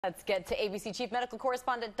Let's get to ABC Chief Medical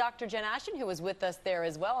Correspondent Dr. Jen Ashton, who was with us there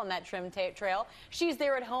as well on that trim trail. She's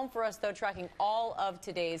there at home for us, though, tracking all of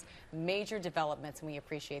today's major developments, and we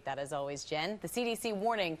appreciate that as always, Jen. The CDC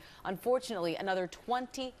warning, unfortunately, another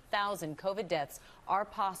 20,000 COVID deaths are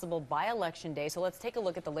possible by Election Day. So let's take a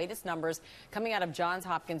look at the latest numbers coming out of Johns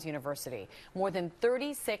Hopkins University. More than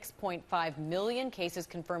 36.5 million cases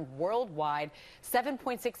confirmed worldwide,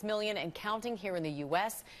 7.6 million and counting here in the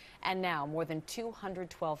U.S., and now more than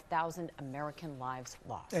 212,000 American lives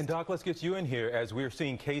lost. And Doc, let's get you in here as we're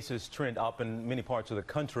seeing cases trend up in many parts of the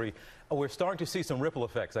country. We're starting to see some ripple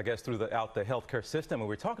effects, I guess, throughout the healthcare system. And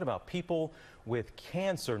we're talking about people with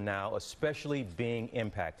cancer now, especially being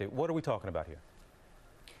impacted. What are we talking about here?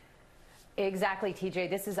 Exactly, TJ.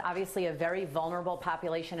 This is obviously a very vulnerable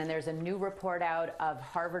population, and there's a new report out of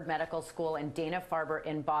Harvard Medical School and Dana-Farber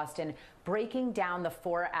in Boston breaking down the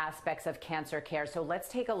 4 aspects of cancer care. So let's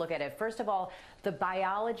take a look at it. First of all, the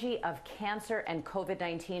biology of cancer and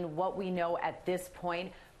COVID-19, what we know at this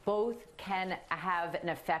point, both can have an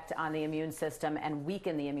effect on the immune system and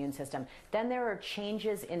weaken the immune system. Then there are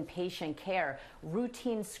changes in patient care.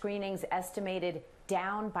 Routine screenings estimated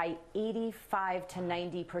down by 85 to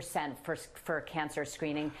 90% for cancer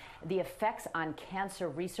screening. The effects on cancer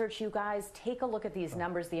research, you guys, take a look at these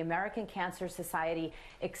numbers. The American Cancer Society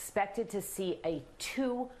expected to see a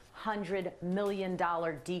 $200 million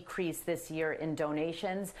decrease this year in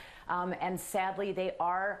donations. And sadly, they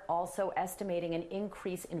are also estimating an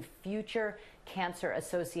increase in future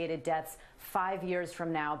cancer-associated deaths 5 years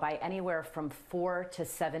from now by anywhere from 4 to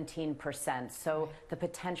 17%. So the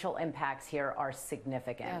potential impacts here are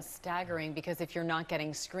significant. Yeah, staggering, because if you're not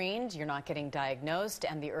getting screened, you're not getting diagnosed,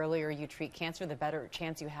 and the earlier you treat cancer, the better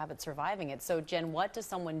chance you have at surviving it. So, Jen, what does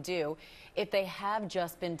someone do if they have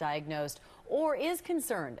just been diagnosed or is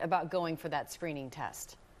concerned about going for that screening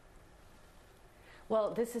test?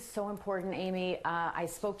 Well, this is so important, Amy. I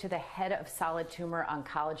spoke to the head of solid tumor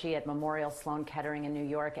oncology at Memorial Sloan Kettering in New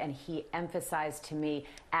York, and he emphasized to me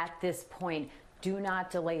at this point, do not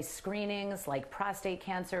delay screenings like prostate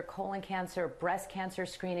cancer, colon cancer, breast cancer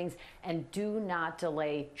screenings, and do not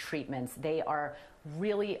delay treatments. They are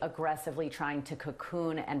really aggressively trying to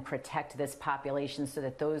cocoon and protect this population so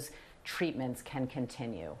that those treatments can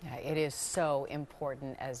continue. Yeah, it is so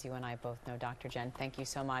important, as you and I both know, Dr. Jen. Thank you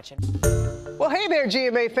so much. Well, hey there,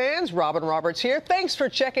 GMA fans. Robin Roberts here. Thanks for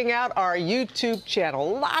checking out our YouTube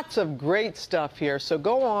channel. Lots of great stuff here. So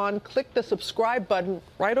go on, click the subscribe button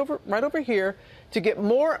right over here to get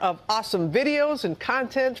more of awesome videos and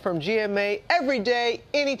content from GMA every day,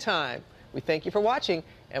 anytime. We thank you for watching,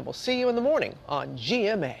 and we'll see you in the morning on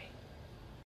GMA.